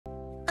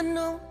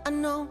know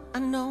I'm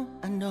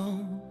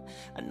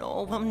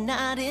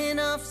not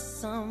enough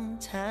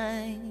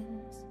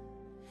sometimes.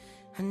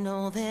 I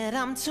know that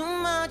I'm too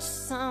much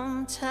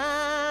sometimes,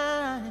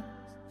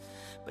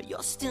 but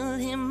you're still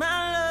in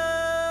my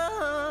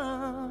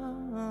love.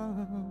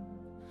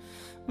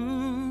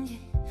 Yeah.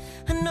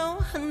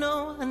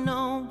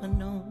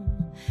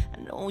 I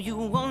know you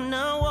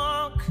wanna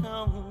walk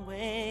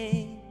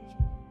away,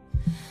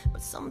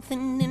 but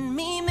something in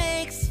me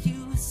makes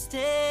you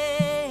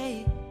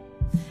stay.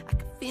 I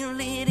can feel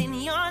it in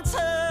your touch.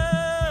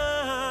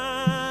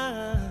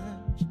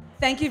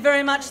 Thank you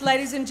very much,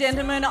 ladies and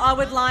gentlemen. I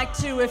would like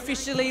to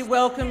officially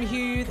welcome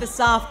you this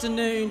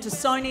afternoon to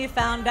Sony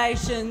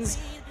Foundation's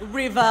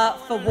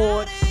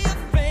River4Ward.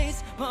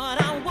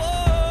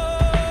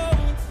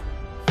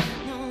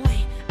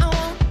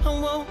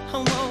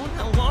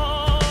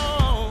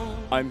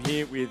 I'm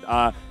here with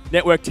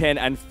Network 10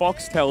 and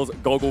Foxtel's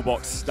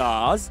Gogglebox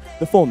stars,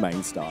 the four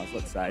main stars,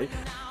 let's say.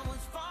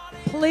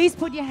 Please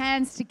put your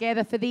hands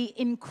together for the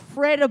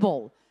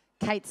incredible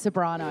Kate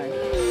Sobrano.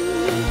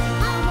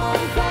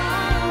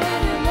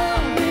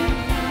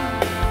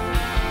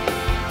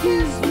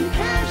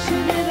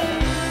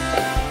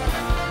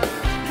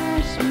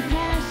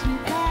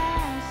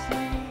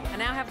 I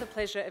now have the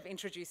pleasure of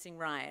introducing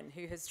Ryan,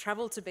 who has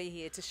travelled to be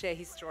here to share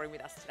his story with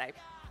us today.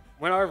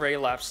 When I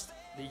relapsed,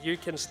 the You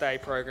Can Stay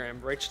program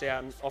reached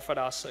out and offered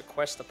us a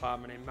Quest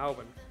apartment in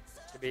Melbourne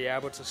to be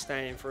able to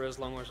stay in for as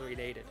long as we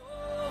needed.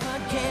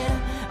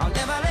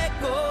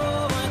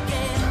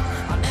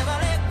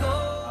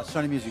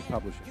 Sony Music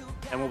Publisher.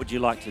 And what would you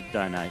like to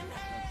donate?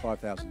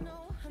 $5,000.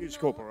 Huge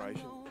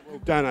corporation. We'll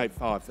donate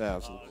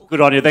 $5,000.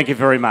 Good on you, thank you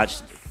very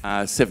much.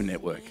 7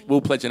 Network.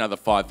 We'll pledge another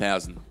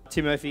 $5,000.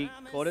 Tim Murphy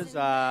Quarters,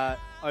 O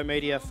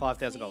Media,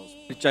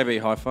 $5,000. JB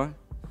Hi-Fi,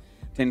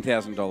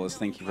 $10,000.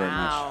 Thank you very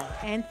much.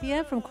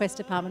 Anthea from Quest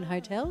Apartment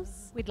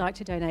Hotels. We'd like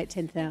to donate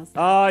 $10,000.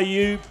 Oh,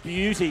 you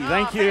beauty.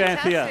 Thank you,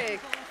 Anthea.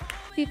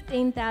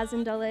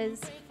 $15,000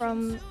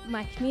 from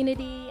my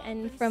community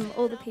and from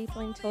all the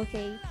people in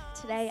Torquay.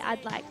 Today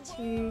I'd like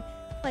to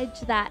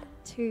pledge that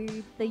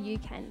to the You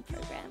Can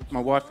program.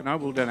 My wife and I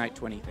will donate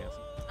 $20,000.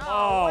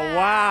 Oh,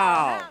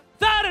 wow.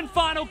 Third and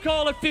final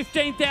call at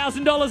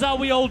 $15,000. Are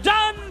we all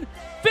done?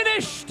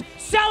 Finished?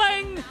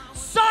 Selling?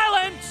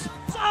 Silent?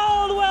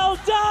 Sold well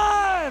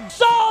done!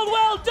 Sold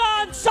well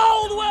done!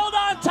 Sold well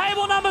done!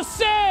 Table number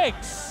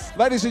 6!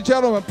 Ladies and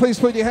gentlemen, please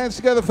put your hands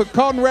together for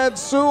Conrad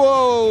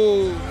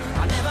Sewell.